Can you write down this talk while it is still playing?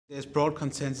There's broad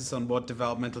consensus on what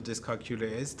developmental dyscalculia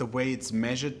is. The way it's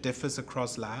measured differs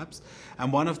across labs.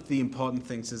 And one of the important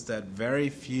things is that very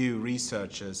few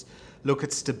researchers look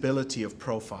at stability of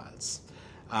profiles.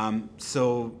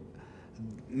 So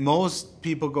most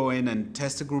people go in and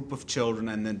test a group of children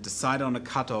and then decide on a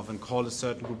cutoff and call a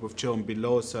certain group of children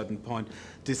below a certain point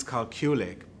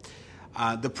dyscalculic.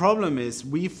 The problem is,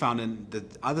 we found, and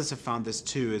that others have found this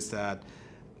too, is that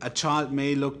a child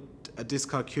may look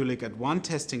dyscalculic at one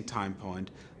testing time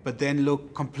point, but then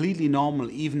look completely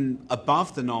normal, even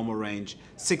above the normal range,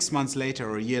 6 months later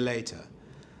or a year later.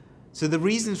 So the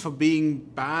reasons for being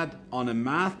bad on a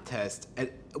math test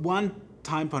at one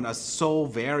time point are so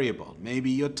variable. Maybe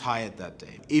you're tired that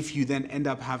day. If you then end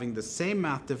up having the same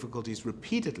math difficulties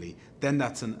repeatedly, then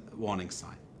that's a warning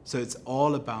sign. So it's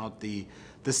all about the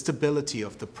stability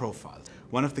of the profile.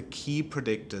 One of the key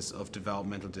predictors of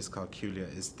developmental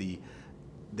dyscalculia is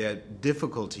their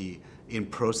difficulty in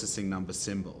processing number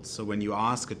symbols. So when you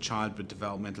ask a child with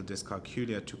developmental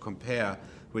dyscalculia to compare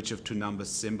which of two number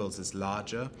symbols is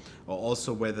larger, or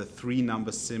also whether 3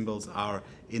 number symbols are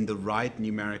in the right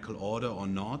numerical order or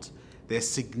not, they're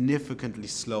significantly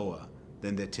slower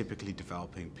than their typically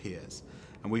developing peers.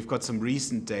 And we've got some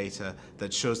recent data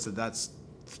that shows that that's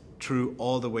true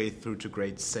all the way through to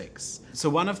grade 6. So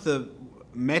one of the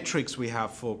metrics we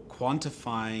have for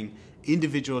quantifying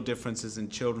individual differences in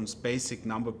children's basic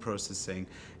number processing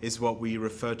is what we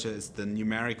refer to as the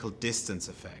numerical distance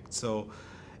effect. So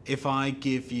if I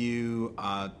give you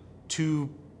 2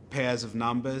 pairs of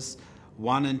numbers,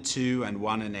 1 and 2 and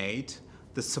 1 and 8,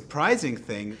 the surprising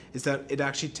thing is that it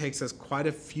actually takes us quite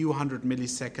a few hundred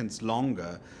milliseconds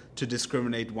longer to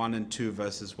discriminate 1 and 2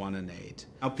 versus 1 and 8.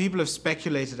 Now, people have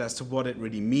speculated as to what it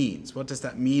really means. What does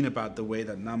that mean about the way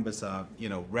that numbers are,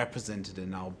 represented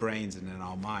in our brains and in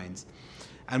our minds?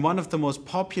 And one of the most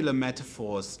popular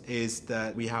metaphors is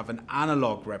that we have an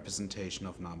analog representation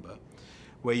of number,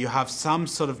 where you have some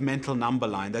sort of mental number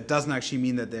line. That doesn't actually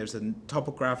mean that there's a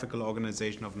topographical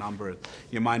organization of number in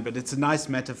your mind, but it's a nice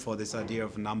metaphor, this idea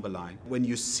of a number line. When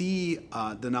you see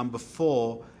the number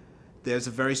 4, there's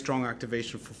a very strong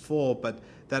activation for 4, but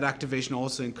that activation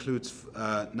also includes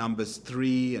numbers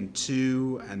 3 and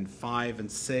 2 and 5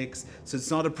 and 6. So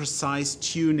it's not a precise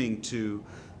tuning to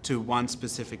one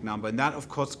specific number. And that, of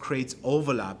course, creates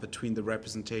overlap between the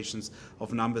representations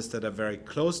of numbers that are very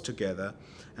close together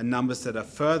and numbers that are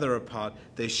further apart.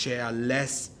 They share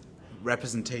less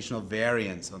representational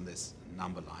variance on this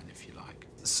number line, if you like.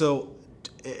 So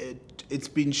it's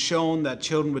been shown that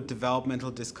children with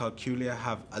developmental dyscalculia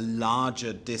have a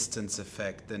larger distance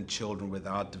effect than children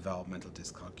without developmental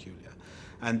dyscalculia.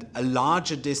 And a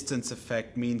larger distance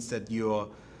effect means that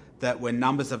when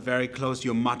numbers are very close,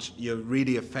 you're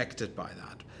really affected by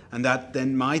that. And that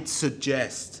then might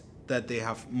suggest that they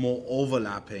have more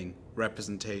overlapping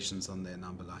representations on their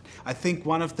number line. I think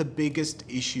one of the biggest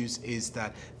issues is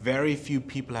that very few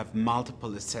people have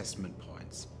multiple assessment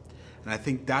points. And I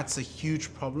think that's a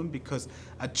huge problem, because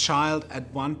a child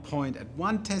at one point, at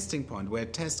one testing point, where a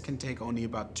test can take only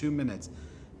about 2 minutes,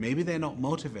 maybe they're not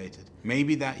motivated.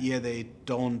 Maybe that year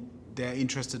they're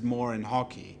interested more in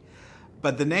hockey.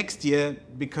 But the next year,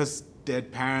 because their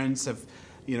parents have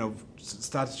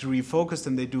started to refocus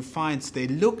and they do fine, so they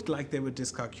looked like they were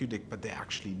dyscalculic, but they're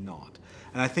actually not.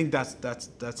 And I think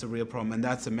that's a real problem, and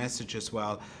that's a message as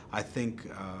well, I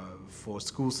think, for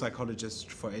school psychologists,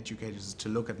 for educators, to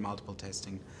look at multiple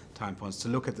testing time points, to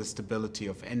look at the stability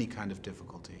of any kind of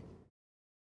difficulty.